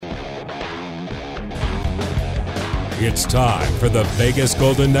It's time for the Vegas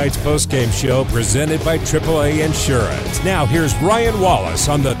Golden Knights postgame show presented by AAA Insurance. Now here's Ryan Wallace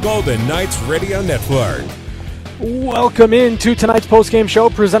on the Golden Knights Radio Network. Welcome into tonight's postgame show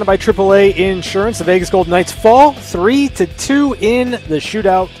presented by AAA Insurance. The Vegas Golden Knights fall 3-2 in the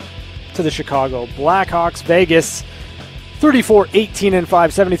shootout to the Chicago Blackhawks. Vegas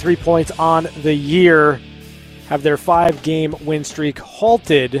 34-18-5, 73 points on the year. Have their 5-game win streak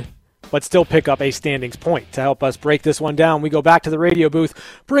halted, but still pick up a standings point. To help us break this one down, we go back to the radio booth,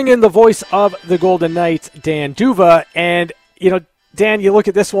 bring in the voice of the Golden Knights, Dan D'Uva. And, Dan, you look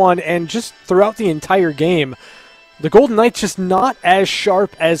at this one, and just throughout the entire game, the Golden Knights just not as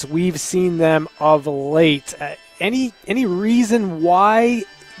sharp as we've seen them of late. Any reason why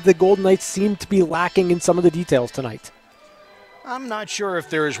the Golden Knights seem to be lacking in some of the details tonight? I'm not sure if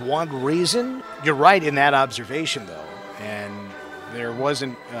there's one reason. You're right in that observation, though. And there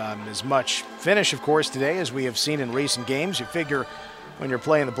wasn't as much finish, of course, today as we have seen in recent games. You figure when you're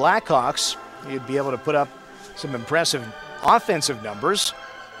playing the Blackhawks, you'd be able to put up some impressive offensive numbers.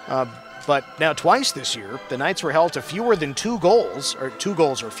 But now twice this year, the Knights were held to fewer than 2 goals, or 2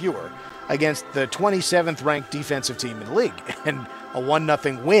 goals or fewer, against the 27th ranked defensive team in the league. And a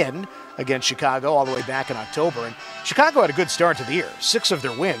 1-0 win against Chicago all the way back in October. And Chicago had a good start to the year. 6 of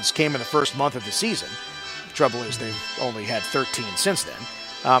their wins came in the first month of the season. The trouble is they've only had 13 since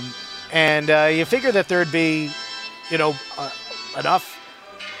then. And you figure that there'd be, enough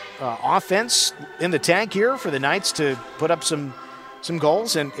offense in the tank here for the Knights to put up some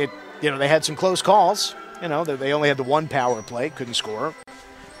goals. And they had some close calls. They only had the 1 power play, couldn't score.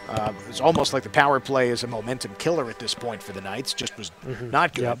 It's almost like the power play is a momentum killer at this point for the Knights. Just was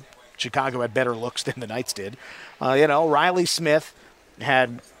not good. Yep. Chicago had better looks than the Knights did. Riley Smith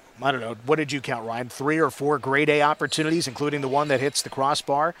had, what did you count, Ryan? 3 or 4 grade A opportunities, including the one that hits the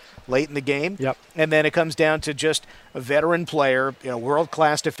crossbar late in the game. Yep. And then it comes down to just a veteran player,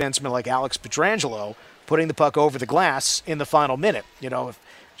 world-class defenseman like Alex Pietrangelo putting the puck over the glass in the final minute. If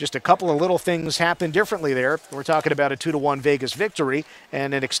just a couple of little things happened differently there, we're talking about a 2-1 Vegas victory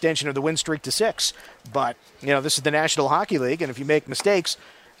and an extension of the win streak to 6. But, this is the National Hockey League, and if you make mistakes,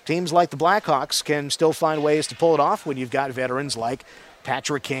 teams like the Blackhawks can still find ways to pull it off when you've got veterans like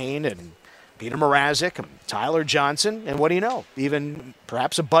Patrick Kane and Peter Mrazek and Tyler Johnson, and what do you know, even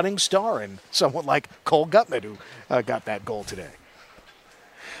perhaps a budding star and someone like Cole Guttman who got that goal today.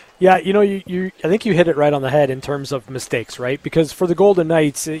 Yeah, I think you hit it right on the head in terms of mistakes, right? Because for the Golden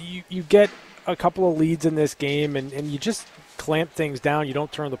Knights, you get a couple of leads in this game and you just clamp things down. You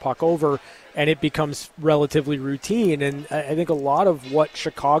don't turn the puck over, and it becomes relatively routine. And I think a lot of what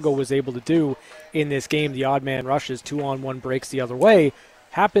Chicago was able to do in this game, the odd man rushes, 2-on-1 breaks the other way,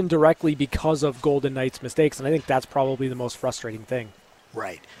 happened directly because of Golden Knights' mistakes. And I think that's probably the most frustrating thing.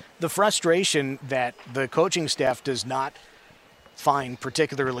 Right. The frustration that the coaching staff does not find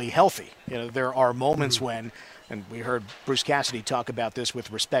particularly healthy. There are moments when, and we heard Bruce Cassidy talk about this with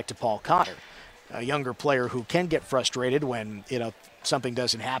respect to Paul Cotter, a younger player who can get frustrated when, something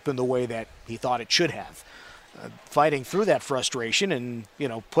doesn't happen the way that he thought it should have. Fighting through that frustration and,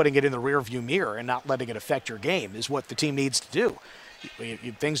 putting it in the rearview mirror and not letting it affect your game is what the team needs to do.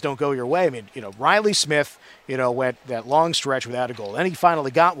 Things don't go your way. Riley Smith, went that long stretch without a goal. Then he finally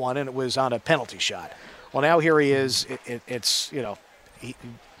got one, and it was on a penalty shot. Well, now here he is.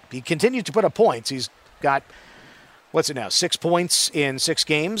 He continues to put up points. He's got, 6 points in 6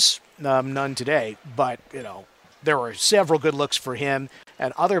 games? None today. But, there were several good looks for him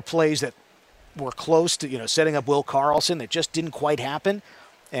and other plays that were close to, setting up Will Karlsson that just didn't quite happen.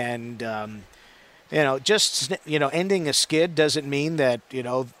 And, ending a skid doesn't mean that,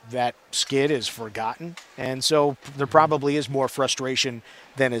 that skid is forgotten. And so there probably is more frustration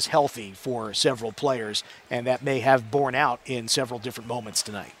than is healthy for several players, and that may have borne out in several different moments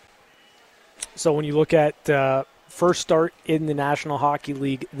tonight. So when you look at first start in the National Hockey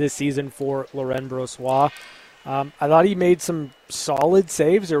League this season for Laurent Brossoit, I thought he made some solid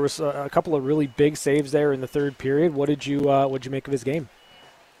saves. There was a couple of really big saves there in the third period. What'd you make of his game?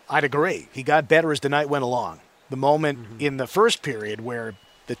 I'd agree. He got better as the night went along. The moment in the first period where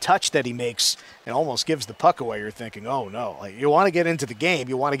the touch that he makes and almost gives the puck away, you're thinking, oh no, you want to get into the game,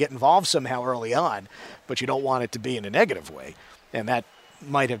 you want to get involved somehow early on, but you don't want it to be in a negative way. And that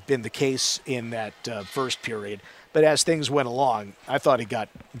might have been the case in that first period. But as things went along, I thought he got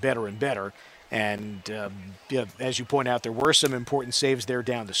better and better. And as you point out, there were some important saves there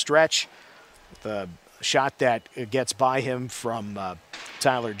down the stretch. The shot that gets by him from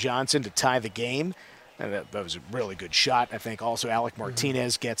Tyler Johnson to tie the game, and that was a really good shot. I think also Alec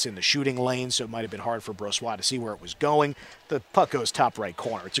Martinez gets in the shooting lane, so it might have been hard for Brossoit to see where it was going. The puck goes top right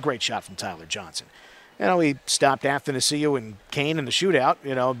corner. It's a great shot from Tyler Johnson. he stopped Athanasiou and Kane in the shootout.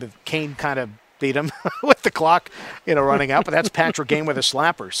 Kane kind of beat him with the clock, running out. But that's Patrick Kane with a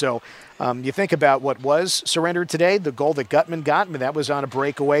slapper. So you think about what was surrendered today, the goal that Gutman got. I mean, that was on a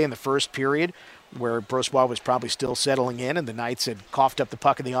breakaway in the first period where Brossoit was probably still settling in, and the Knights had coughed up the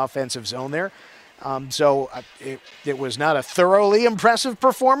puck in the offensive zone there. So it was not a thoroughly impressive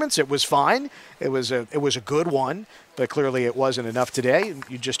performance. It was fine. It was a good one, but clearly it wasn't enough today.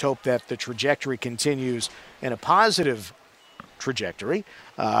 You just hope that the trajectory continues in a positive trajectory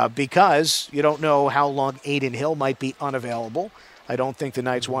because you don't know how long Adin Hill might be unavailable. I don't think the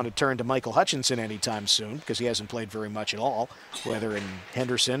Knights want to turn to Michael Hutchinson anytime soon because he hasn't played very much at all, whether in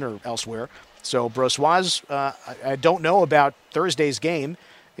Henderson or elsewhere. So Brossoit, I don't know about Thursday's game.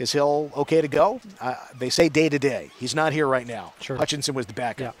 Is Hill okay to go? They say day to day. He's not here right now. Sure. Hutchinson was the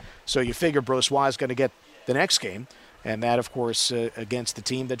backup. Yeah. So you figure Brossoit is going to get the next game, and that, of course, against the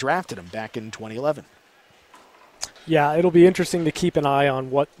team that drafted him back in 2011. Yeah, it'll be interesting to keep an eye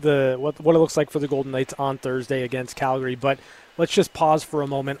on what it looks like for the Golden Knights on Thursday against Calgary. But let's just pause for a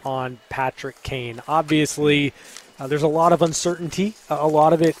moment on Patrick Kane. Obviously, there's a lot of uncertainty. A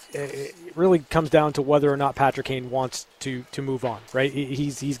lot of it really comes down to whether or not Patrick Kane wants to move on, right?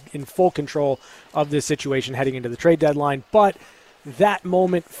 He's in full control of this situation heading into the trade deadline. But that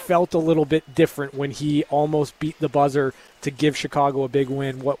moment felt a little bit different when he almost beat the buzzer to give Chicago a big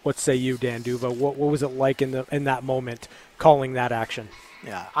win. What say you, Dan D'Uva? What was it like in that moment calling that action?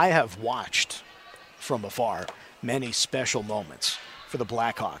 Yeah, I have watched from afar many special moments for the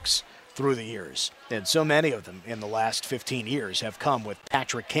Blackhawks through the years. And so many of them in the last 15 years have come with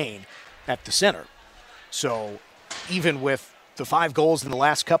Patrick Kane at the center. So even with the 5 goals in the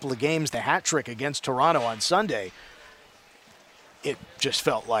last couple of games, the hat trick against Toronto on Sunday, it just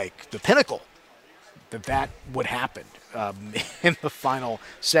felt like the pinnacle that would happen in the final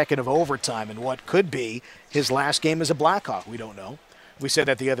second of overtime in what could be his last game as a Blackhawk. We don't know. We said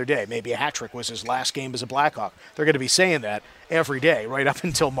that the other day. Maybe a hat trick was his last game as a Blackhawk. They're going to be saying that every day right up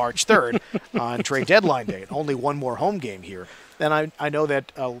until March 3rd on trade deadline day. Only one more home game here. And I know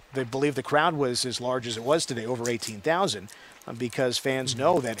that they believe the crowd was as large as it was today, over 18,000, because fans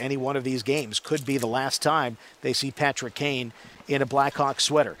know that any one of these games could be the last time they see Patrick Kane in a Blackhawk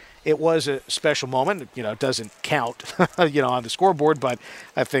sweater. It was a special moment. It doesn't count, on the scoreboard, but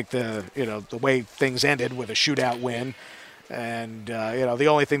I think the way things ended with a shootout win. And, the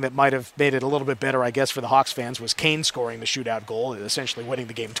only thing that might have made it a little bit better, I guess, for the Hawks fans was Kane scoring the shootout goal and essentially winning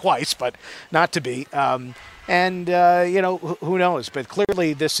the game twice, but not to be. Who knows? But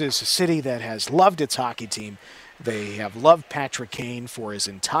clearly this is a city that has loved its hockey team. They have loved Patrick Kane for his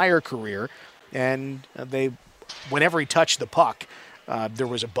entire career. And whenever he touched the puck, there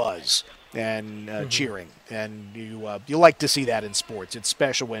was a buzz and cheering. And you like to see that in sports. It's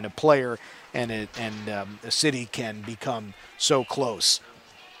special when a player and a city can become so close.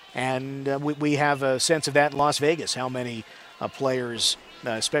 And we have a sense of that in Las Vegas, how many players,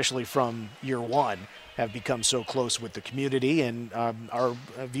 especially from year one, have become so close with the community and are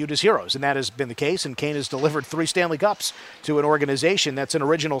viewed as heroes. And that has been the case, and Kane has delivered 3 Stanley Cups to an organization that's an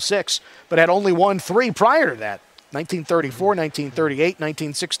original 6, but had only won 3 prior to that. 1934, 1938,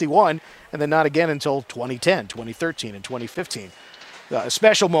 1961, and then not again until 2010, 2013, and 2015. A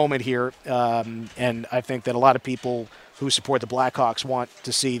special moment here, and I think that a lot of people who support the Blackhawks want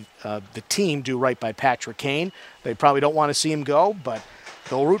to see the team do right by Patrick Kane. They probably don't want to see him go, but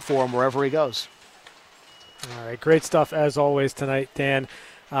they'll root for him wherever he goes. All right, great stuff as always tonight, Dan.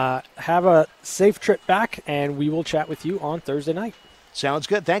 Have a safe trip back, and we will chat with you on Thursday night. Sounds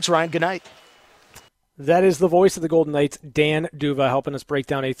good. Thanks, Ryan. Good night. That is the voice of the Golden Knights, Dan D'Uva, helping us break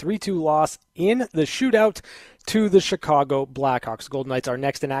down a 3-2 loss in the shootout to the Chicago Blackhawks. Golden Knights are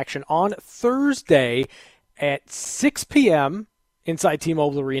next in action on Thursday at 6 p.m. inside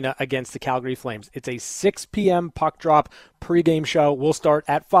T-Mobile Arena against the Calgary Flames. It's a 6 p.m. puck drop pregame show. We'll start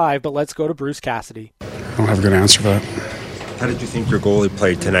at 5, but let's go to Bruce Cassidy. I don't have a good answer for that. How did you think your goalie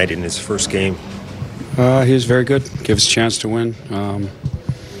played tonight in his first game? He was very good. Gave us a chance to win.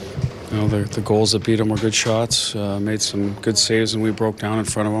 The goals that beat him were good shots. Made some good saves, and we broke down in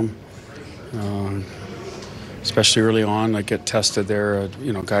front of him. Especially early on, get tested there.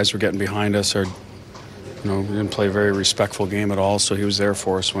 Guys were getting behind us. We didn't play a very respectful game at all. So he was there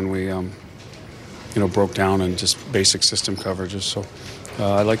for us when we, broke down and just basic system coverages. So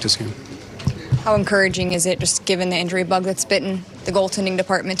I liked this game. How encouraging is it, just given the injury bug that's bitten the goaltending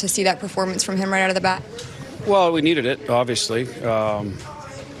department, to see that performance from him right out of the bat? Well, we needed it, obviously.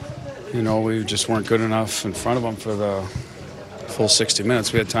 We just weren't good enough in front of him for the full 60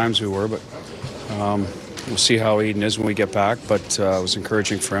 minutes. We had times we were, but we'll see how Aiden is when we get back, but it was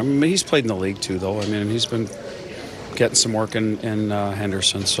encouraging for him. I mean, he's played in the league too, though. I mean, he's been getting some work in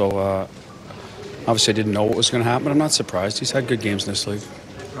Henderson, so obviously I didn't know what was going to happen. I'm not surprised. He's had good games in this league.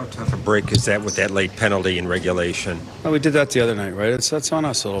 How tough a break is that with that late penalty in regulation? Well, we did that the other night, right? That's on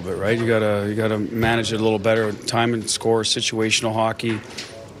us a little bit, right? You gotta manage it a little better. Time and score, situational hockey.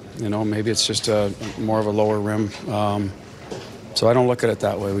 You know, maybe it's just more of a lower rim. So I don't look at it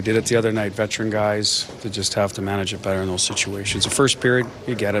that way. We did it the other night. Veteran guys, they just have to manage it better in those situations. The first period,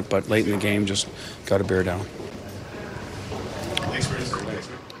 you get it, but late in the game, just got to bear down.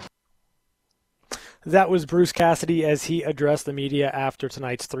 That was Bruce Cassidy as he addressed the media after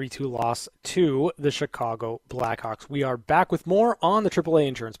tonight's 3-2 loss to the Chicago Blackhawks. We are back with more on the AAA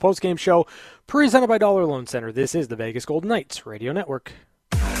Insurance postgame show presented by Dollar Loan Center. This is the Vegas Golden Knights Radio Network.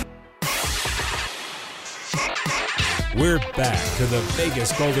 We're back to the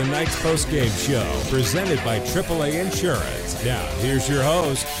Vegas Golden Knights postgame show presented by AAA Insurance. Now, here's your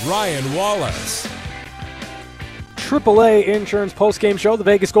host, Ryan Wallace. AAA Insurance postgame show, the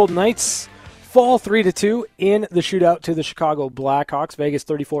Vegas Golden Knights fall 3-2 in the shootout to the Chicago Blackhawks. Vegas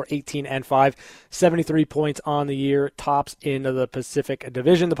 34-18-5, 73 points on the year, tops in the Pacific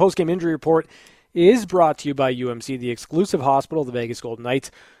Division. The postgame injury report is brought to you by UMC, the exclusive hospital of the Vegas Golden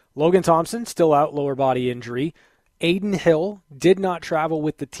Knights. Logan Thompson still out, lower body injury. Aiden Hill did not travel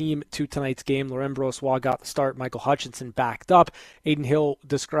with the team to tonight's game. Laurent Brossoit got the start. Michael Hutchinson backed up. Aiden Hill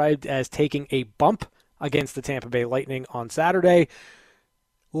described as taking a bump against the Tampa Bay Lightning on Saturday.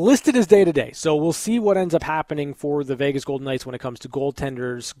 Listed as day-to-day, so we'll see what ends up happening for the Vegas Golden Knights when it comes to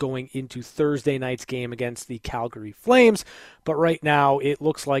goaltenders going into Thursday night's game against the Calgary Flames. But right now, it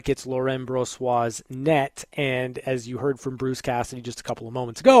looks like it's Laurent Brossoit's net, and as you heard from Bruce Cassidy just a couple of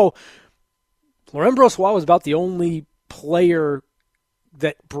moments ago, Laurent Brossoit was about the only player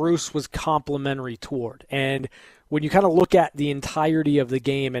that Bruce was complimentary toward. And when you kind of look at the entirety of the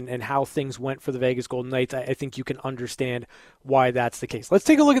game and how things went for the Vegas Golden Knights, I think you can understand why that's the case. Let's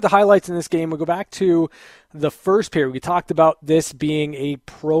take a look at the highlights in this game. We'll go back to the first period. We talked about this being a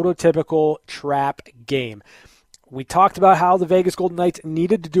prototypical trap game. We talked about how the Vegas Golden Knights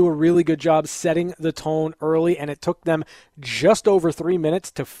needed to do a really good job setting the tone early, and it took them just over 3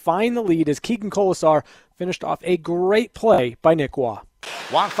 minutes to find the lead as Keegan Kolesar finished off a great play by Nick Waugh.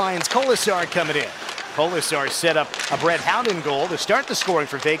 Waugh finds Kolesar coming in. Kolesar set up a Brett Howden goal to start the scoring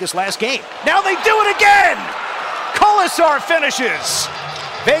for Vegas last game. Now they do it again! Kolesar finishes!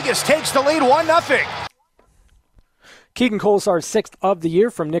 Vegas takes the lead 1-0. Keegan Kolesar's sixth of the year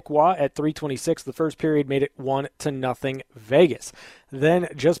from Nick Waugh at 3:26. The first period made it 1-0 Vegas. Then,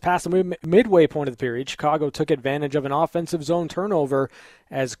 just past the midway point of the period, Chicago took advantage of an offensive zone turnover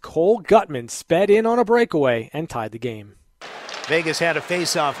as Cole Gutman sped in on a breakaway and tied the game. Vegas had a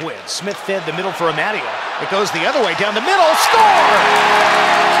face-off win. Smith fed the middle for Amadio. It goes the other way down the middle. Score!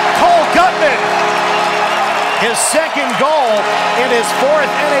 Cole Gutman! His second goal in his fourth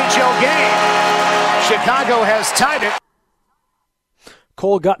NHL game. Chicago has tied it.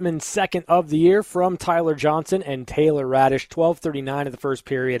 Cole Gutman's second of the year from Tyler Johnson and Taylor Radish. 12:39 of the first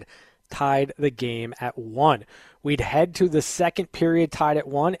period tied the game at 1. We'd head to the second period tied at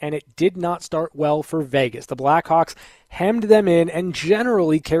 1, and it did not start well for Vegas. The Blackhawks hemmed them in and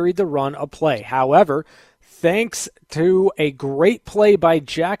generally carried the run of play. However, thanks to a great play by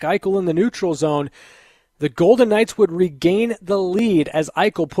Jack Eichel in the neutral zone, the Golden Knights would regain the lead as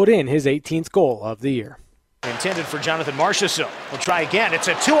Eichel put in his 18th goal of the year. Intended for Jonathan Marchessault. We'll try again. It's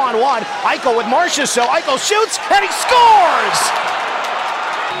a 2-on-1. Eichel with Marchessault. Eichel shoots, and he scores!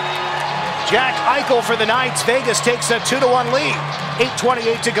 Jack Eichel for the Knights. Vegas takes a 2-1 lead.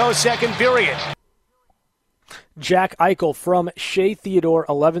 8:28 to go, second period. Jack Eichel from Shea Theodore,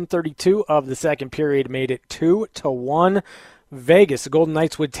 11:32 of the second period, made it 2-1. Vegas, the Golden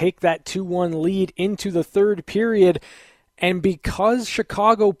Knights would take that 2-1 lead into the third period. And because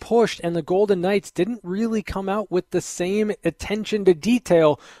Chicago pushed and the Golden Knights didn't really come out with the same attention to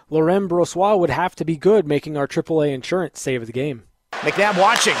detail, Laurent Brossoit would have to be good, making our AAA Insurance save of the game. McNabb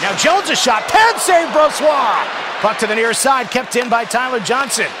watching. Now Jones a shot. Pad save, Brossoit. Puck to the near side, kept in by Tyler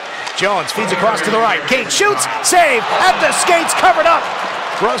Johnson. Jones feeds across to the right. Kane shoots, save, at the skates, covered up.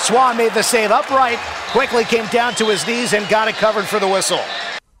 Brossoit made the save upright, quickly came down to his knees and got it covered for the whistle.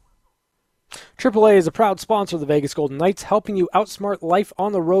 AAA is a proud sponsor of the Vegas Golden Knights, helping you outsmart life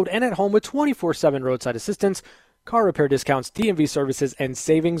on the road and at home with 24/7 roadside assistance, car repair discounts, DMV services, and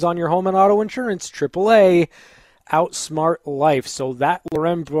savings on your home and auto insurance. AAA, outsmart life. So that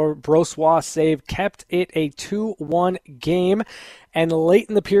Laurent Brossoit save kept it a 2-1 game. And late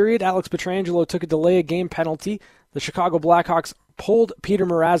in the period, Alex Pietrangelo took a delay of game penalty. The Chicago Blackhawks pulled Peter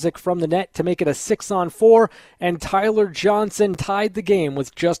Mrazek from the net to make it a 6-on-4, and Tyler Johnson tied the game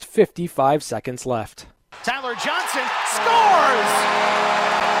with just 55 seconds left. Tyler Johnson scores!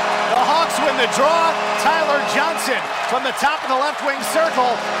 The Hawks win the draw. Tyler Johnson from the top of the left wing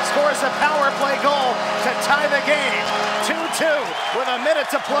circle scores a power play goal to tie the game. 2-2 with a minute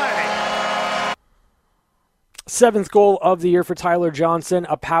to play. 7th goal of the year for Tyler Johnson,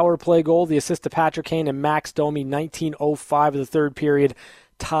 a power play goal. The assist to Patrick Kane and Max Domi, 19:05 of the third period,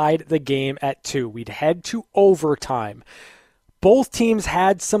 tied the game at 2. We'd head to overtime. Both teams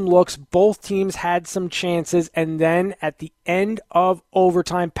had some looks, both teams had some chances, and then at the end of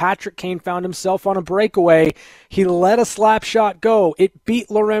overtime, Patrick Kane found himself on a breakaway. He let a slap shot go. It beat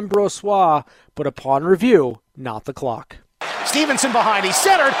Laurent Brossoit, but upon review, not the clock. Stevenson behind, he's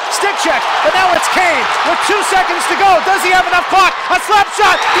centered, stick check, but now it's Kane with 2 seconds to go. Does he have enough clock? A slap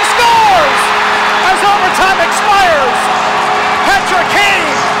shot, he scores! As overtime expires, Patrick Kane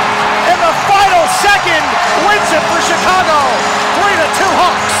in the final second wins it for Chicago. 3-2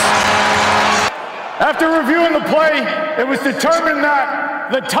 Hawks. After reviewing the play, it was determined that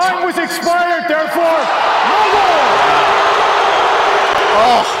the time was expired, therefore, no goal.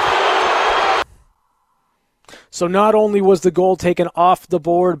 So not only was the goal taken off the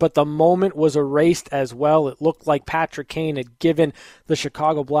board, but the moment was erased as well. It looked like Patrick Kane had given the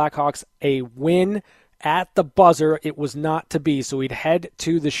Chicago Blackhawks a win at the buzzer. It was not to be. So we'd head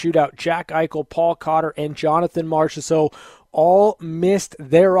to the shootout. Jack Eichel, Paul Cotter, and Jonathan Marchessault all missed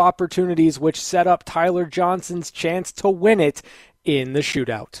their opportunities, which set up Tyler Johnson's chance to win it in the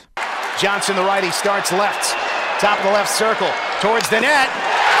shootout. Johnson, the righty, starts left. Top of the left circle. Towards the net.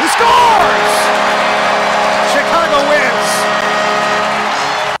 He scores! Chicago wins.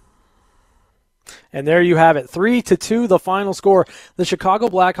 And there you have it, 3-2, the final score. The Chicago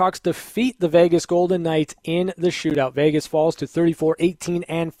Blackhawks defeat the Vegas Golden Knights in the shootout. Vegas falls to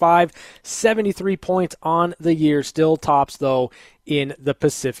 34-18-5, 73 points on the year. Still tops, though, in the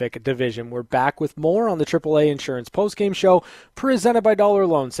Pacific Division. We're back with more on the AAA Insurance postgame show presented by Dollar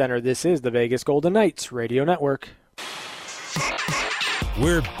Loan Center. This is the Vegas Golden Knights Radio Network.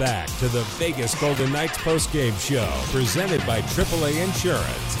 We're back to the Vegas Golden Knights postgame show presented by AAA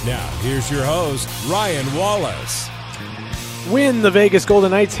Insurance. Now, here's your host, Ryan Wallace. When the Vegas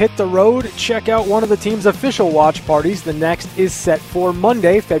Golden Knights hit the road, check out one of the team's official watch parties. The next is set for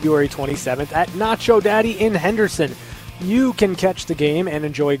Monday, February 27th at Nacho Daddy in Henderson. You can catch the game and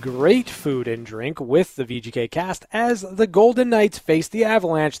enjoy great food and drink with the VGK cast as the Golden Knights face the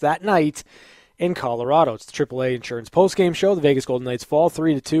Avalanche that night in Colorado. It's the AAA Insurance postgame show. The Vegas Golden Knights fall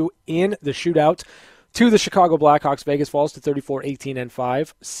 3-2 in the shootout to the Chicago Blackhawks. Vegas falls to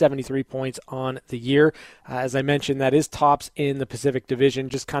 34-18-5, 73 points on the year. As I mentioned, that is tops in the Pacific Division.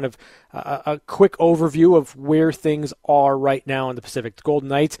 Just kind of a quick overview of where things are right now in the Pacific. The Golden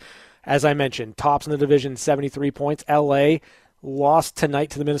Knights, as I mentioned, tops in the division, 73 points. LA lost tonight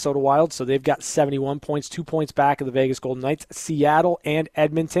to the Minnesota Wild, so they've got 71 points, 2 points back of the Vegas Golden Knights. Seattle and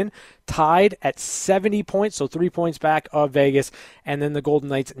Edmonton tied at 70 points, so 3 points back of Vegas. And then the Golden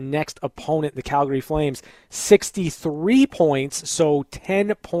Knights' next opponent, the Calgary Flames, 63 points, so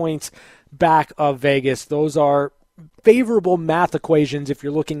 10 points back of Vegas. Those are favorable math equations if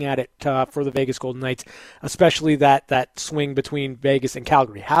you're looking at it for the Vegas Golden Knights, especially that swing between Vegas and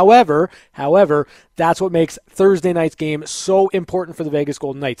Calgary. However, that's what makes Thursday night's game so important for the Vegas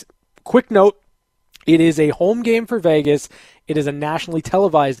Golden Knights. Quick note, it is a home game for Vegas. It is a nationally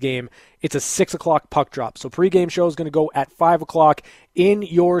televised game. It's a 6 o'clock puck drop. So pregame show is going to go at 5 o'clock in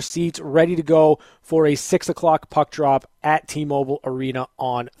your seats, ready to go for a 6 o'clock puck drop at T-Mobile Arena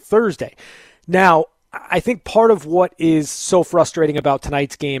on Thursday. Now, I think part of what is so frustrating about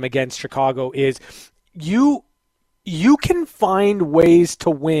tonight's game against Chicago is you can find ways to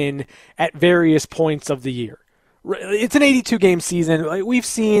win at various points of the year. It's an 82-game season. We've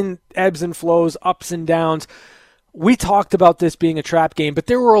seen ebbs and flows, ups and downs. We talked about this being a trap game, but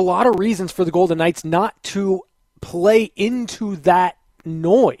there were a lot of reasons for the Golden Knights not to play into that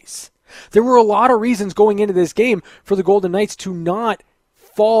noise. There were a lot of reasons going into this game for the Golden Knights to not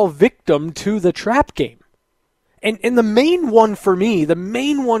fall victim to the trap game. And the main one for me, the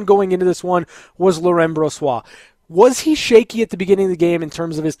main one going into this one was Laurent Brossoit. Was he shaky at the beginning of the game in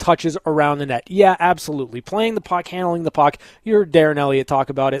terms of his touches around the net? Yeah, absolutely. Playing the puck, handling the puck. You heard Darren Elliott talk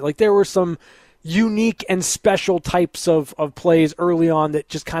about it. Like, there were some unique and special types of plays early on that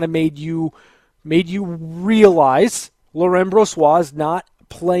just kind of made you realize Laurent Brossoit is not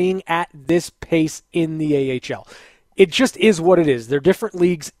playing at this pace in the AHL. It just is what it is. They're different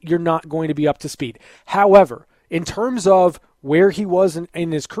leagues. You're not going to be up to speed. However, in terms of where he was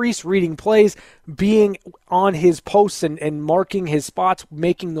in his crease, reading plays, being on his posts and marking his spots,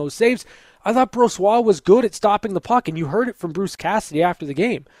 making those saves. I thought Brossoit was good at stopping the puck, and you heard it from Bruce Cassidy after the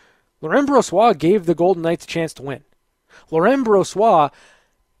game. Laurent Brossoit gave the Golden Knights a chance to win. Laurent Brossoit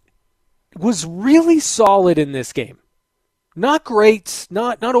was really solid in this game. Not great,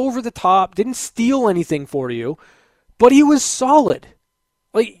 not over the top, didn't steal anything for you, but he was solid.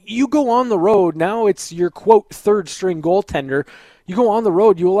 Like, you go on the road, now it's your, quote, third-string goaltender. You go on the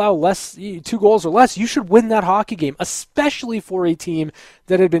road, you allow 2 goals or less, you should win that hockey game, especially for a team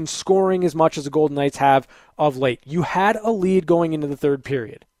that had been scoring as much as the Golden Knights have of late. You had a lead going into the third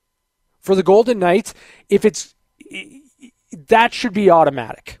period. For the Golden Knights, that should be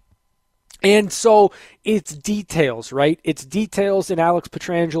automatic. And so it's details, right? It's details in Alex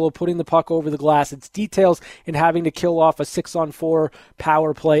Pietrangelo putting the puck over the glass. It's details in having to kill off a 6-on-4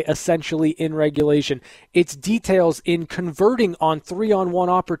 power play essentially in regulation. It's details in converting on 3-on-1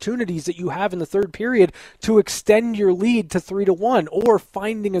 opportunities that you have in the third period to extend your lead to 3-1, or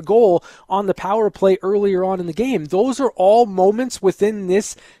finding a goal on the power play earlier on in the game. Those are all moments within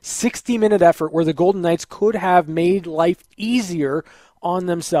this 60-minute effort where the Golden Knights could have made life easier on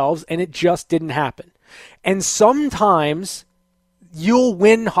themselves, and it just didn't happen. And sometimes you'll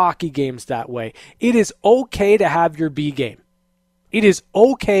win hockey games that way. It is okay to have your B game. It is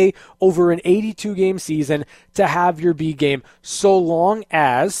okay over an 82-game season to have your B game, so long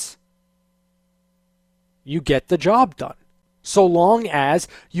as you get the job done. So long as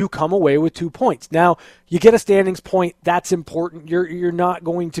you come away with 2 points. Now, you get a standings point, that's important. You're not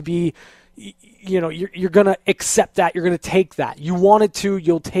going to be, you're going to accept that. You're going to take that. You wanted to,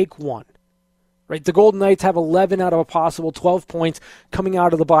 you'll take 1. Right? The Golden Knights have 11 out of a possible 12 points coming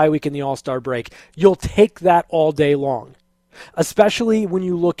out of the bye week in the All-Star break. You'll take that all day long, especially when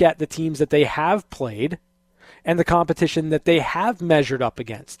you look at the teams that they have played and the competition that they have measured up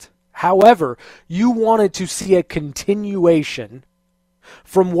against. However, you wanted to see a continuation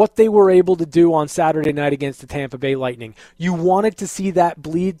from what they were able to do on Saturday night against the Tampa Bay Lightning. You wanted to see that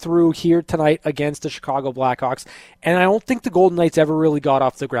bleed through here tonight against the Chicago Blackhawks, and I don't think the Golden Knights ever really got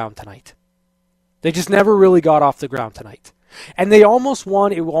off the ground tonight. They just never really got off the ground tonight. And they almost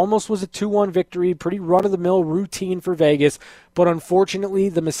won. It almost was a 2-1 victory, pretty run-of-the-mill routine for Vegas, but unfortunately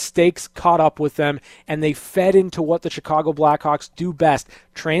the mistakes caught up with them, and they fed into what the Chicago Blackhawks do best: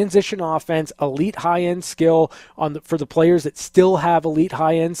 transition offense, elite high-end skill for the players that still have elite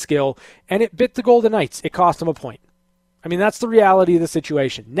high-end skill, and it bit the Golden Knights. It cost them a point. I mean, that's the reality of the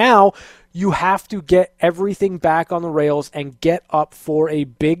situation. Now, you have to get everything back on the rails and get up for a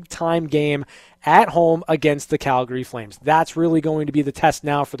big-time game at home against the Calgary Flames. That's really going to be the test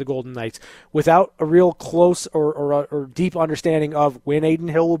now for the Golden Knights. Without a real close or deep understanding of when Adin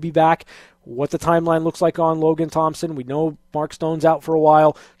Hill will be back, what the timeline looks like on Logan Thompson. We know Mark Stone's out for a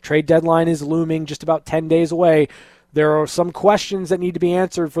while. Trade deadline is looming, just about 10 days away. There are some questions that need to be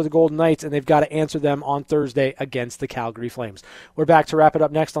answered for the Golden Knights, and they've got to answer them on Thursday against the Calgary Flames. We're back to wrap it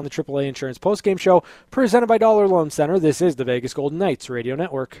up next on the AAA Insurance Postgame Show, presented by Dollar Loan Center. This is the Vegas Golden Knights Radio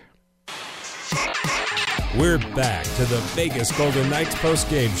Network. We're back to the Vegas Golden Knights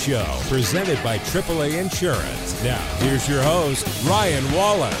postgame show, presented by AAA Insurance. Now, here's your host, Ryan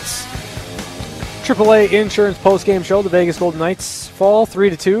Wallace. AAA Insurance postgame show. The Vegas Golden Knights fall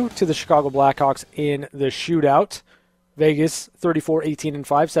 3-2 to the Chicago Blackhawks in the shootout. Vegas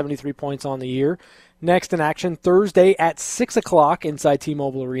 34-18-5, 73 points on the year. Next in action Thursday at 6 o'clock inside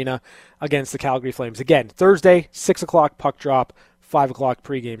T-Mobile Arena against the Calgary Flames. Again, Thursday, 6 o'clock puck drop, 5 o'clock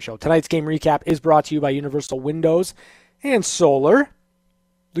pregame show. Tonight's game recap is brought to you by Universal Windows and Solar.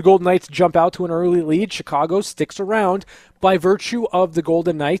 The Golden Knights jump out to an early lead. Chicago sticks around by virtue of the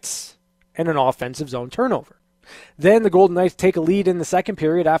Golden Knights and an offensive zone turnover. Then the Golden Knights take a lead in the second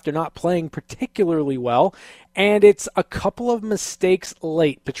period after not playing particularly well, and it's a couple of mistakes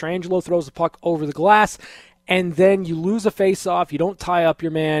late. Pietrangelo throws the puck over the glass, and then you lose a face-off. You don't tie up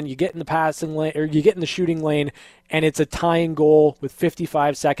your man. You get in the passing lane, or you get in the shooting lane, and it's a tying goal with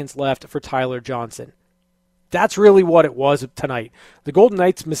 55 seconds left for Tyler Johnson. That's really what it was tonight. The Golden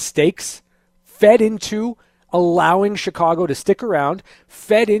Knights' mistakes fed into allowing Chicago to stick around,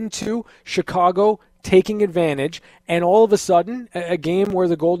 fed into Chicago taking advantage, and all of a sudden, a game where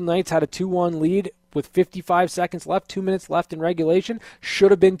the Golden Knights had a 2-1 lead with 55 seconds left, 2 minutes left in regulation, should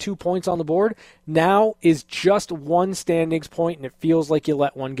have been 2 points on the board, now is just one standings point, and it feels like you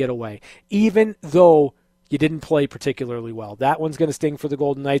let one get away, even though you didn't play particularly well. That one's going to sting for the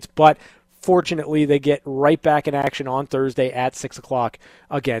Golden Knights, but fortunately, they get right back in action on Thursday at 6 o'clock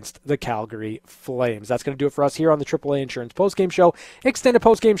against the Calgary Flames. That's going to do it for us here on the AAA Insurance Postgame Show. Extended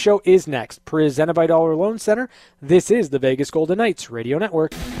Postgame Show is next, presented by Dollar Loan Center. This is the Vegas Golden Knights Radio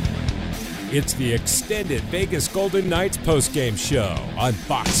Network. It's the extended Vegas Golden Knights postgame show on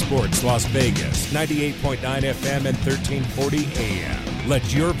Fox Sports Las Vegas, 98.9 FM and 1340 AM.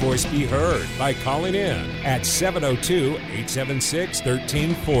 Let your voice be heard by calling in at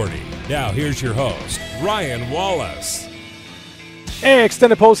 702-876-1340. Now here's your host, Ryan Wallace. Hey,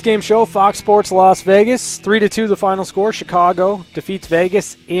 extended postgame show, Fox Sports Las Vegas. 3-2 the final score. Chicago defeats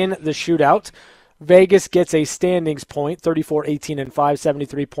Vegas in the shootout. Vegas gets a standings point, 34-18-5,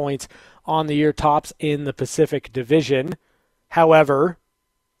 73 points on the year, tops in the Pacific Division. However,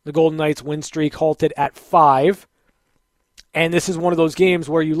 the Golden Knights win streak halted at 5. And this is one of those games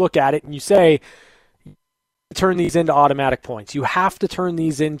where you look at it and you say, turn these into automatic points. You have to turn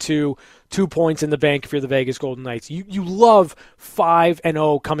these into 2 points in the bank if you're the Vegas Golden Knights. You love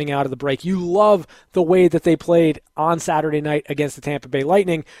 5-0 coming out of the break. You love the way that they played on Saturday night against the Tampa Bay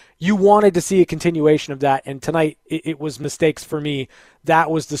Lightning. You wanted to see a continuation of that, and tonight it was mistakes for me.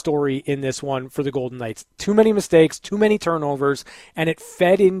 That was the story in this one for the Golden Knights. Too many mistakes, too many turnovers, and it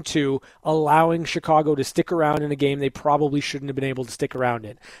fed into allowing Chicago to stick around in a game they probably shouldn't have been able to stick around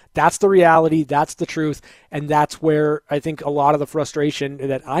in. That's the reality, that's the truth, and that's where I think a lot of the frustration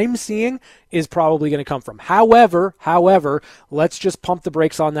that I'm seeing is probably going to come from. However, let's just pump the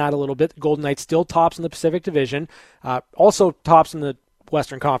brakes on that a little bit. The Golden Knights still tops in the Pacific Division, also tops in the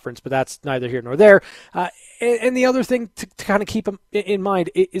Western Conference, but that's neither here nor there. And the other thing to kind of keep in mind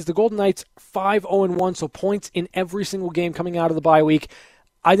is the Golden Knights 5-0-1, so points in every single game coming out of the bye week.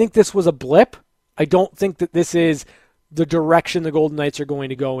 I think this was a blip. I don't think that this is the direction the Golden Knights are going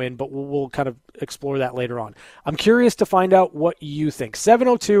to go in, but we'll kind of explore that later on. I'm curious to find out what you think.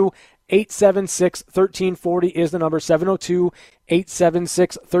 702-876-1340 is the number,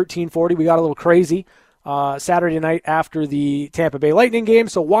 702-876-1340. We got a little crazy Saturday night after the Tampa Bay Lightning game,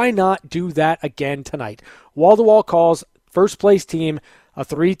 so why not do that again tonight? Wall-to-wall calls, first place team, a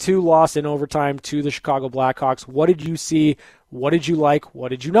 3-2 loss in overtime to the Chicago Blackhawks. What did you see? What did you like? What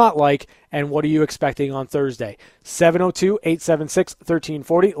did you not like? And what are you expecting on Thursday?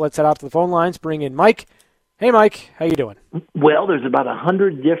 702-876-1340. Let's head out to the phone lines. Bring in Mike. Hey, Mike. How you doing? Well, there's about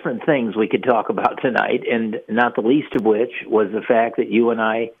 100 different things we could talk about tonight, and not the least of which was the fact that you and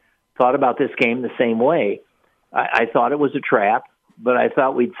I thought about this game the same way. I thought it was a trap, but I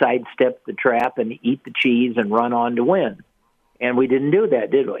thought we'd sidestep the trap and eat the cheese and run on to win. And we didn't do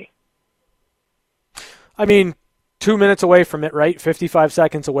that, did we? I mean, 2 minutes away from it, right? 55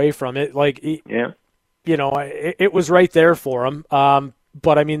 seconds away from it. Yeah. You know, it was right there for them.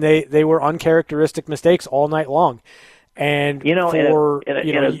 But, I mean, they were uncharacteristic mistakes all night long. And, you know, you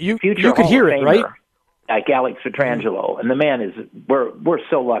could hear it, right? Like Alex Pietrangelo, and the man is, we're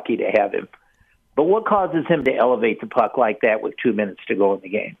so lucky to have him. But what causes him to elevate the puck like that with 2 minutes to go in the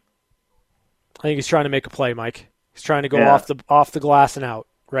game? I think he's trying to make a play, Mike. He's trying to go off the glass and out,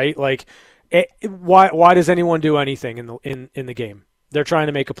 right? Like, why does anyone do anything in the game? They're trying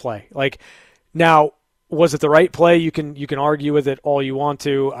to make a play. Like, now, was it the right play? You can argue with it all you want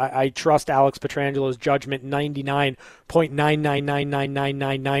to. I trust Alex Pietrangelo's judgment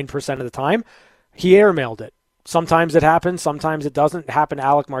 99.9999999% of the time. He airmailed it. Sometimes it happens. Sometimes it doesn't. It happened to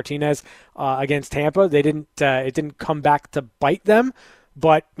Alec Martinez against Tampa. It didn't come back to bite them.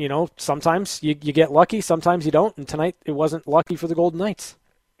 But, you know, sometimes you get lucky. Sometimes you don't. And tonight it wasn't lucky for the Golden Knights.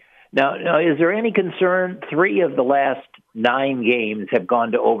 Now, is there any concern? 3 of the last 9 games have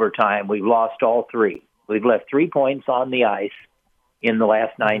gone to overtime. We've lost all 3. We've left 3 points on the ice in the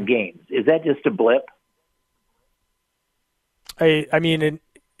last 9 games. Is that just a blip? I mean,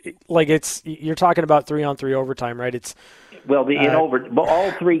 you're talking about 3-on-3 overtime, right? It's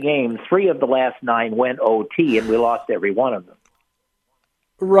all 3 games, 3 of the last 9 went OT, and we lost every one of them.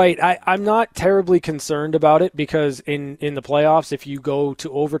 Right. I'm not terribly concerned about it because in the playoffs, if you go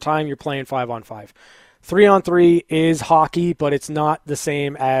to overtime, you're playing 5-on-5. 3-on-3 is hockey, but it's not the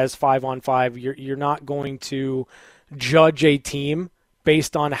same as 5-on-5. You're not going to judge a team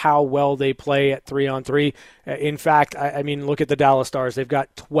based on how well they play at 3-on-3. In fact, I mean, look at the Dallas Stars. They've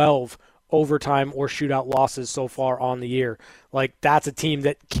got 12 overtime or shootout losses so far on the year. Like, that's a team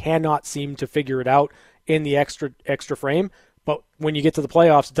that cannot seem to figure it out in the extra frame. But when you get to the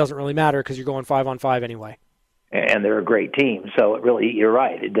playoffs, it doesn't really matter because you're going 5-on-5 anyway. And they're a great team, so it really, you're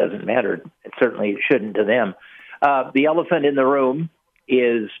right. It doesn't matter. It certainly shouldn't to them. The elephant in the room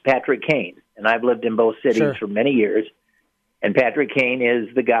is Patrick Kane, and I've lived in both cities for many years. And Patrick Kane is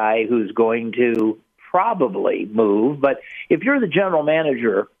the guy who's going to probably move. But if you're the general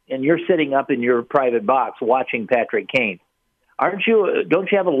manager and you're sitting up in your private box watching Patrick Kane, don't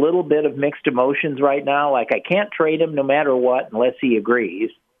you have a little bit of mixed emotions right now? Like, I can't trade him no matter what unless he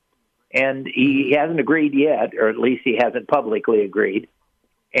agrees. And he hasn't agreed yet, or at least he hasn't publicly agreed.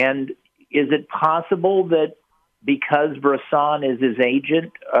 And is it possible that because Brisson is his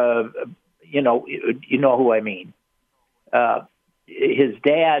agent, you know who I mean, his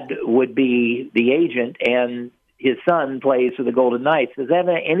dad would be the agent and his son plays for the Golden Knights. Does that have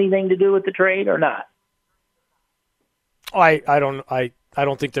anything to do with the trade or not? I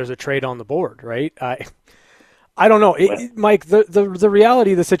don't think there's a trade on the board, right? I don't know, Mike. The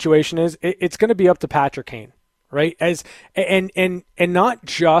reality of the situation is it's going to be up to Patrick Kane, right? And not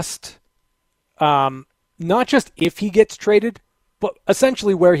just if he gets traded, but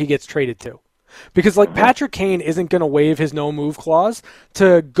essentially where he gets traded to. Because Patrick Kane isn't going to waive his no move clause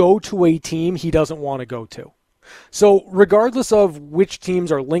to go to a team he doesn't want to go to. So regardless of which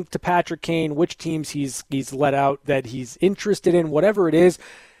teams are linked to Patrick Kane, which teams he's let out that he's interested in, whatever it is,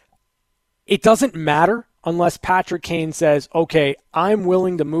 it doesn't matter unless Patrick Kane says, okay, I'm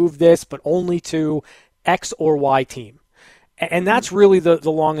willing to move this, but only to X or Y team. And that's really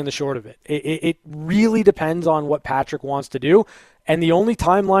the long and the short of it. It really depends on what Patrick wants to do. And the only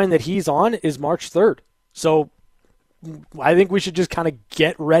timeline that he's on is March 3rd. So I think we should just kind of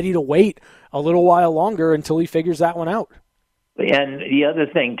get ready to wait a little while longer until he figures that one out. And the other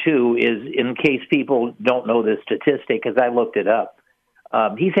thing, too, is in case people don't know this statistic, because I looked it up,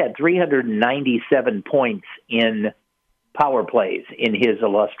 he's had 397 points in power plays in his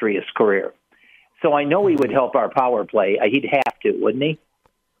illustrious career. So I know he would help our power play. He'd have to, wouldn't he?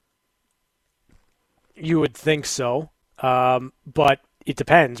 You would think so. But it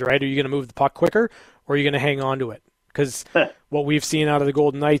depends, right? Are you going to move the puck quicker or are you going to hang on to it? Because what we've seen out of the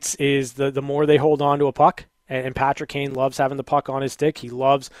Golden Knights is the more they hold on to a puck, and Patrick Kane loves having the puck on his stick. He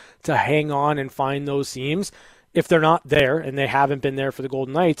loves to hang on and find those seams. If they're not there, and they haven't been there for the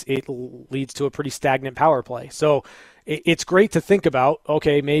Golden Knights, it leads to a pretty stagnant power play. So it's great to think about,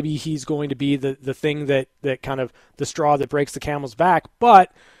 okay, maybe he's going to be the thing that kind of the straw that breaks the camel's back.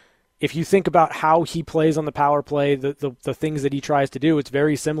 But if you think about how he plays on the power play, the things that he tries to do, it's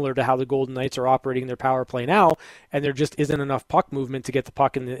very similar to how the Golden Knights are operating their power play now, and there just isn't enough puck movement to get the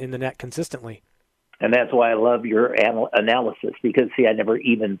puck in the net consistently. And that's why I love your analysis, because, see, I never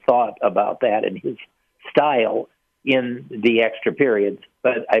even thought about that in his style in the extra periods.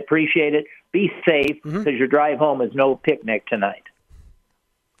 But I appreciate it. Be safe, because your drive home is no picnic tonight.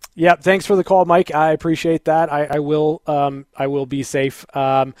 Yeah, thanks for the call, Mike. I appreciate that. I will be safe.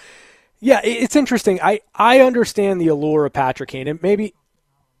 Yeah, it's interesting. I understand the allure of Patrick Kane, and maybe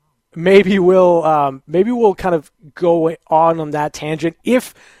we'll kind of go on that tangent.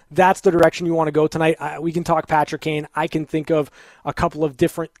 If that's the direction you want to go tonight, we can talk Patrick Kane. I can think of a couple of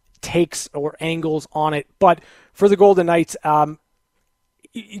different takes or angles on it. But for the Golden Knights, do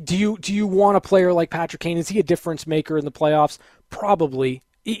you want a player like Patrick Kane? Is he a difference maker in the playoffs? Probably.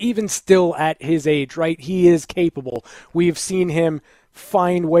 Even still at his age, right? He is capable. We've seen him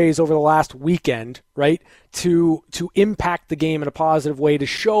find ways over the last weekend, right, to impact the game in a positive way, to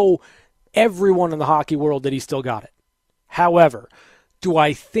show everyone in the hockey world that he's still got it. However, do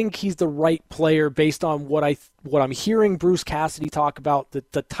I think he's the right player based on what I'm hearing Bruce Cassidy talk about,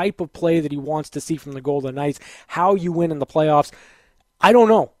 the type of play that he wants to see from the Golden Knights, how you win in the playoffs? I don't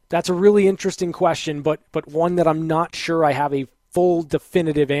know. That's a really interesting question, but one that I'm not sure I have a full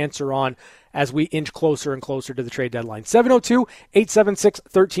definitive answer on as we inch closer and closer to the trade deadline.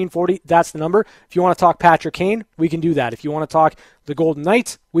 702-876-1340, that's the number. If you want to talk Patrick Kane, we can do that. If you want to talk the Golden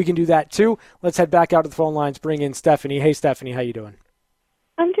Knights, we can do that too. Let's head back out to the phone lines, bring in Stephanie. Hey, Stephanie, how you doing?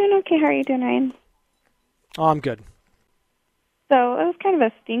 I'm doing okay. How are you doing, Ryan? Oh, I'm good. So it was kind of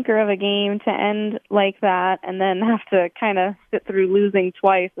a stinker of a game to end like that and then have to kind of sit through losing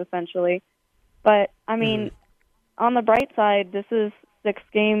twice, essentially. But, I mean, on the bright side, this is 6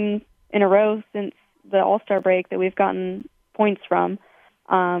 games in a row since the All-Star break that we've gotten points from,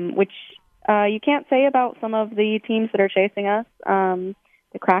 which you can't say about some of the teams that are chasing us.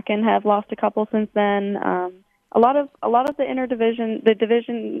 The Kraken have lost a couple since then. A lot of the a lot of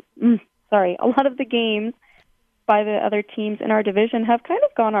the games by the other teams in our division have kind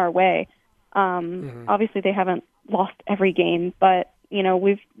of gone our way. Obviously, they haven't lost every game, but you know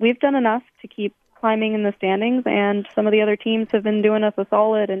we've done enough to keep climbing in the standings, and some of the other teams have been doing us a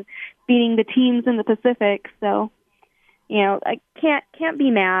solid and beating the teams in the Pacific. So, you know, I can't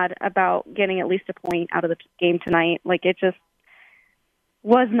be mad about getting at least a point out of the game tonight. Like, it just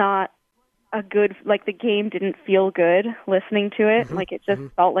was not a good, like the game didn't feel good listening to it. Like it just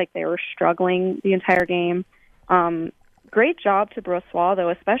felt like they were struggling the entire game. Great job to Brossoit, though,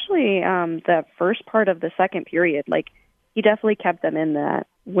 especially the first part of the second period. Like he definitely kept them in that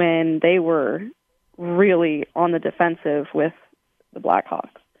when they were really on the defensive with the Blackhawks.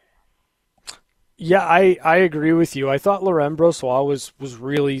 Yeah, I agree with you. I thought Laurent Brossoit was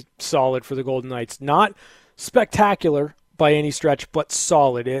really solid for the Golden Knights. Not spectacular by any stretch, but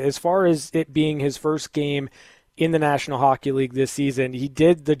solid. As far as it being his first game in the National Hockey League this season, he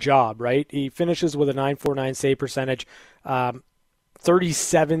did the job, right? He finishes with a .949 save percentage,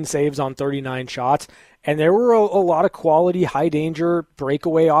 37 saves on 39 shots, and there were a lot of quality, high-danger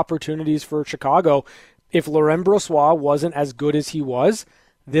breakaway opportunities for Chicago. If Laurent Brossoit wasn't as good as he was,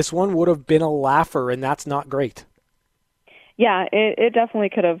 this one would have been a laugher, and that's not great. Yeah, it definitely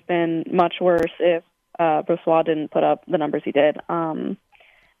could have been much worse if Brossoit didn't put up the numbers he did.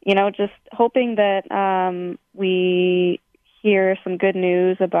 Just hoping that we hear some good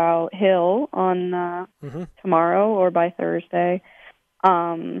news about Hill on tomorrow or by Thursday.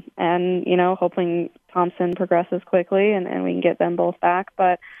 And, hoping Thompson progresses quickly and we can get them both back.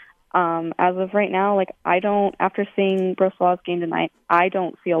 But as of right now, after seeing Brossoit's game tonight, I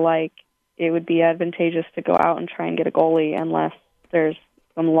don't feel like it would be advantageous to go out and try and get a goalie unless there's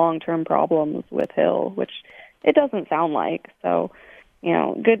some long-term problems with Hill, which it doesn't sound like. So,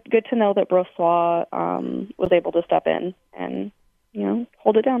 good to know that Brossoit was able to step in and,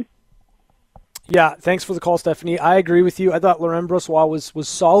 hold it down. Yeah, thanks for the call, Stephanie. I agree with you. I thought Laurent Brossoit was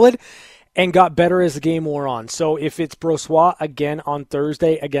solid and got better as the game wore on. So if it's Brossoit again on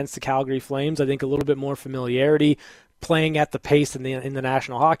Thursday against the Calgary Flames, I think a little bit more familiarity, playing at the pace in the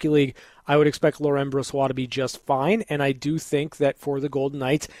National Hockey League, I would expect Laurent Brossoit to be just fine. And I do think that for the Golden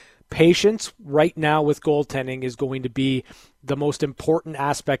Knights, patience right now with goaltending is going to be the most important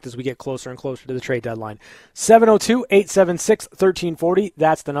aspect as we get closer and closer to the trade deadline. 702-876-1340,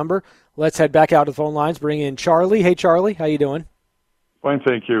 that's the number. Let's head back out to the phone lines, bring in Charlie. Hey, Charlie, how you doing? Fine,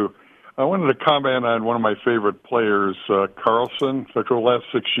 thank you. I wanted to comment on one of my favorite players, Carlson. For the last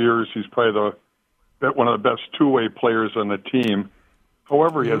 6 years, he's probably one of the best two-way players on the team.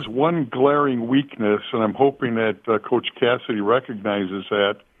 However, he has one glaring weakness, and I'm hoping that Coach Cassidy recognizes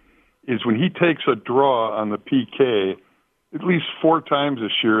that, is when he takes a draw on the PK, at least 4 times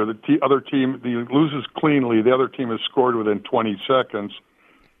this year, the other team he loses cleanly. The other team has scored within 20 seconds.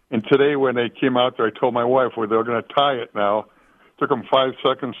 And today when they came out there, I told my wife, they're going to tie it now. Took them 5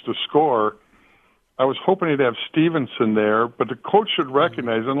 seconds to score. I was hoping he'd have Stevenson there, but the coach should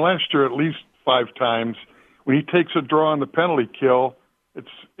recognize, and last year at least 5 times, when he takes a draw on the penalty kill,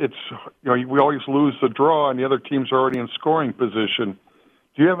 we always lose the draw, and the other team's already in scoring position.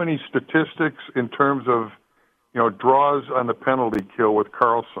 Do you have any statistics in terms of, draws on the penalty kill with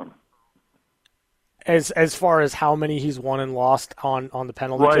Carlson? As far as how many he's won and lost on the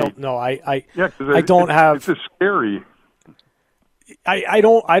penalty kill? No, I don't have. It's just scary. I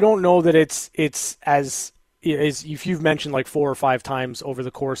don't know that it's as if you've mentioned like 4 or 5 times over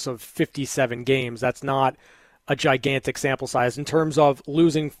the course of 57 games. That's not a gigantic sample size in terms of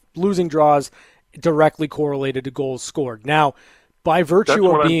losing draws directly correlated to goals scored. Now, by virtue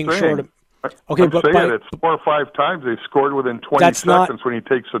of being short. Okay, I'm saying it's 4 or 5 times they scored within 20 seconds when he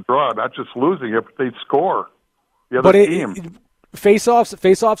takes a draw, not just losing it, but they score. The other team.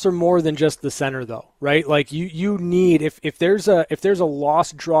 Face-offs are more than just the center, though, right? Like you need if there's a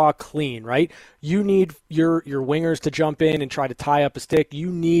lost draw clean, right? You need your wingers to jump in and try to tie up a stick. You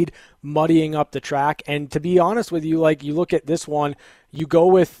need muddying up the track. And to be honest with you, like you look at this one, you go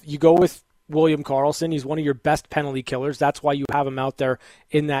with William Karlsson. He's one of your best penalty killers. That's why you have him out there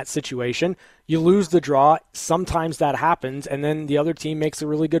in that situation. You lose the draw. Sometimes that happens, and then the other team makes a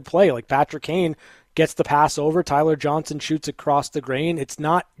really good play. Like Patrick Kane gets the pass over. Tyler Johnson shoots across the grain. It's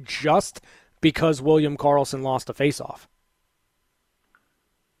not just because William Karlsson lost a faceoff.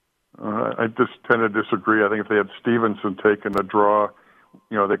 I just tend to disagree. I think if they had Stevenson taking the draw,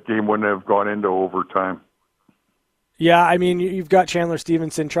 that game wouldn't have gone into overtime. Yeah, I mean, you've got Chandler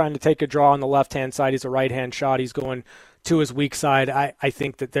Stevenson trying to take a draw on the left-hand side. He's a right-hand shot. He's going to his weak side. I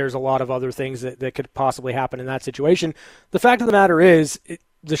think that there's a lot of other things that could possibly happen in that situation. The fact of the matter is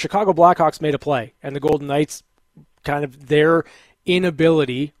the Chicago Blackhawks made a play, and the Golden Knights, kind of their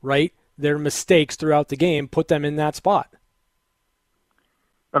inability, right, their mistakes throughout the game, put them in that spot.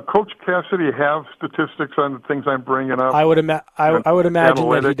 Now, Coach Cassidy have statistics on the things I'm bringing up? I would imagine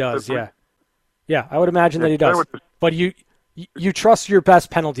that he does, yeah. Yeah, I would imagine that he does. But you trust your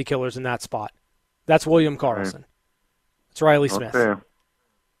best penalty killers in that spot. That's William Karlsson. Right. It's Riley Smith. Okay.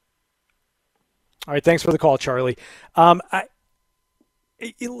 All right, thanks for the call, Charlie.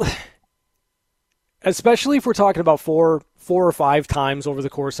 especially if we're talking about four or five times over the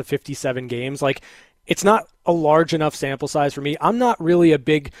course of 57 games. Like, it's not a large enough sample size for me. I'm not really a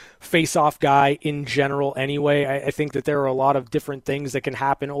big face-off guy in general anyway. I think that there are a lot of different things that can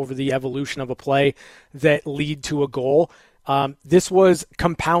happen over the evolution of a play that lead to a goal. This was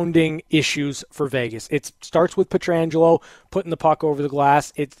compounding issues for Vegas. It starts with Pietrangelo putting the puck over the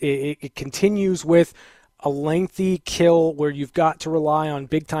glass. It continues with a lengthy kill where you've got to rely on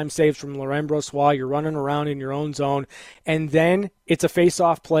big-time saves from Laurent Brossoit. You're running around in your own zone. And then it's a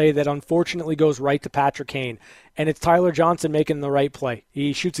face-off play that unfortunately goes right to Patrick Kane. And it's Tyler Johnson making the right play.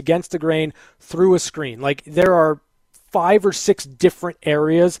 He shoots against the grain through a screen. Like, there are 5 or 6 different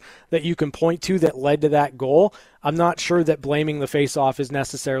areas that you can point to that led to that goal. I'm not sure that blaming the face-off is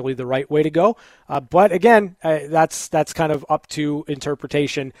necessarily the right way to go. But again, that's kind of up to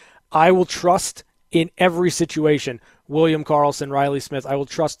interpretation. I will trust in every situation, William Karlsson, Riley Smith, I will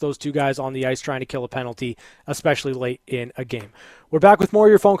trust those two guys on the ice trying to kill a penalty, especially late in a game. We're back with more of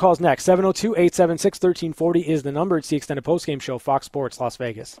your phone calls next. 702-876-1340 is the number. It's the Extended Postgame Show, Fox Sports Las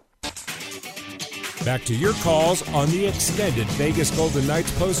Vegas. Back to your calls on the Extended Vegas Golden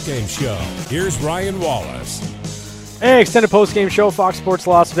Knights Postgame Show. Here's Ryan Wallace. Hey, Extended Postgame Show, Fox Sports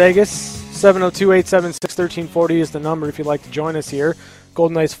Las Vegas. 702-876-1340 is the number if you'd like to join us here.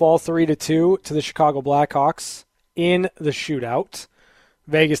 Golden Knights fall 3-2 to the Chicago Blackhawks in the shootout.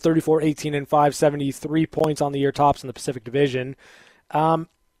 Vegas 34-18-5, 73 points on the year, tops in the Pacific Division.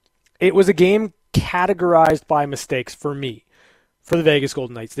 It was a game categorized by mistakes for me, for the Vegas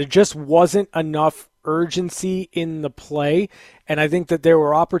Golden Knights. There just wasn't enough urgency in the play, and I think that there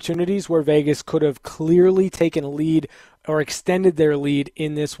were opportunities where Vegas could have clearly taken a lead or extended their lead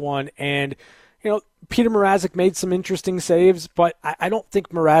in this one. And Peter Mrazek made some interesting saves, but I don't think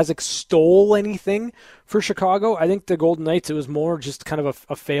Mrazek stole anything for Chicago. I think the Golden Knights, it was more just kind of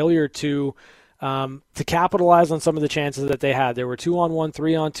a failure to capitalize on some of the chances that they had. There were 2-on-1,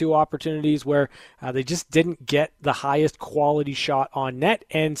 3-on-2 opportunities where they just didn't get the highest quality shot on net,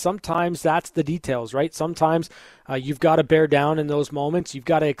 and sometimes that's the details, right? Sometimes you've got to bear down in those moments. You've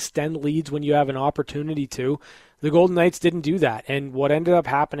got to extend leads when you have an opportunity to. The Golden Knights didn't do that, and what ended up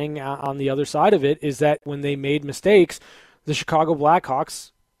happening on the other side of it is that when they made mistakes, the Chicago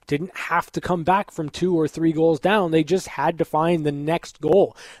Blackhawks didn't have to come back from 2 or 3 goals down. They just had to find the next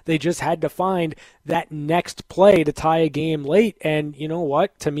goal. They just had to find that next play to tie a game late, and you know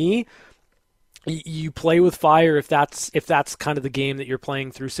what? To me, you play with fire if that's kind of the game that you're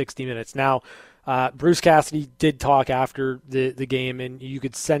playing through 60 minutes. Now, Bruce Cassidy did talk after the game, and you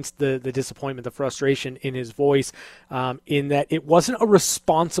could sense the disappointment, the frustration in his voice, in that it wasn't a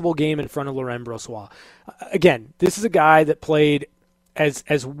responsible game in front of Laurent Brossoit. Again, this is a guy that played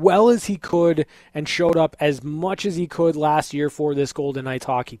as well as he could and showed up as much as he could last year for this Golden Knights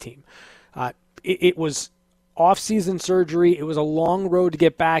hockey team. It was off-season surgery. It was a long road to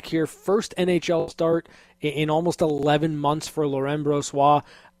get back here. First NHL start in almost 11 months for Laurent Brossoit.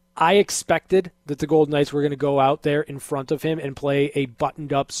 I expected that the Golden Knights were going to go out there in front of him and play a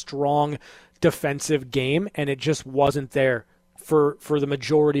buttoned-up, strong defensive game, and it just wasn't there for the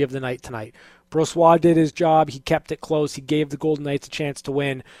majority of the night tonight. Brossoit did his job. He kept it close. He gave the Golden Knights a chance to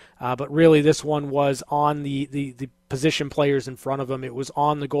win. But really, this one was on the position players in front of him. It was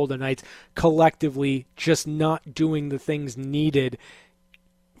on the Golden Knights collectively just not doing the things needed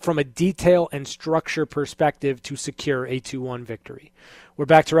from a detail and structure perspective to secure a 2-1 victory. We're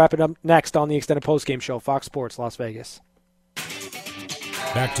back to wrap it up next on the Extended Postgame Show, Fox Sports Las Vegas.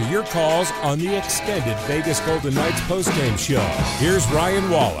 Back to your calls on the Extended Vegas Golden Knights Postgame Show. Here's Ryan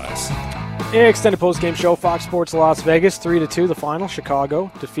Wallace. Extended Postgame Show, Fox Sports Las Vegas, 3-2 the final.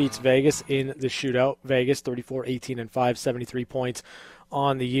 Chicago defeats Vegas in the shootout. Vegas 34-18-5, 73 points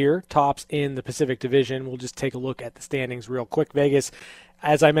on the year. Tops in the Pacific Division. We'll just take a look at the standings real quick. Vegas,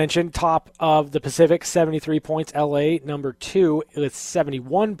 as I mentioned, top of the Pacific, 73 points. LA, number 2 with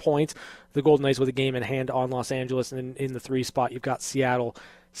 71 points. The Golden Knights with a game in hand on Los Angeles. And in the 3 spot, you've got Seattle,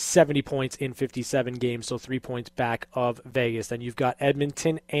 70 points in 57 games, so 3 points back of Vegas. Then you've got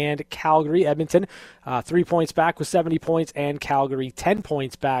Edmonton and Calgary. Edmonton, 3 points back with 70 points, and Calgary, 10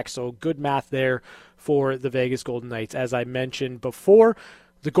 points back, so good math there for the Vegas Golden Knights. As I mentioned before,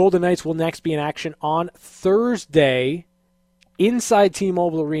 the Golden Knights will next be in action on Thursday inside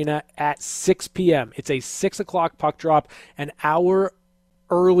T-Mobile Arena at 6 p.m. It's a 6 o'clock puck drop, an hour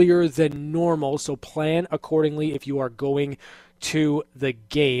earlier than normal, so plan accordingly if you are going to the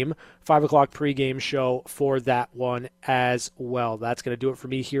game. 5 o'clock pregame show for that one as well. That's going to do it for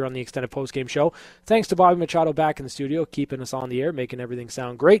me here on the extended postgame show. Thanks to Bobby Machado back in the studio, keeping us on the air, making everything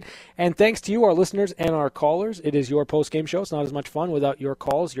sound great. And thanks to you, our listeners and our callers. It is your postgame show. It's not as much fun without your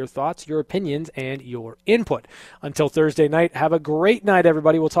calls, your thoughts, your opinions, and your input. Until Thursday night, have a great night,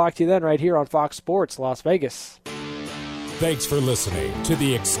 everybody. We'll talk to you then right here on Fox Sports Las Vegas. Thanks for listening to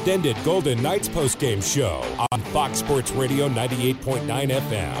the extended Golden Knights postgame show on Fox Sports Radio 98.9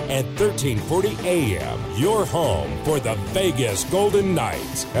 FM and 1340 AM. Your home for the Vegas Golden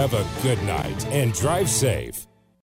Knights. Have a good night and drive safe.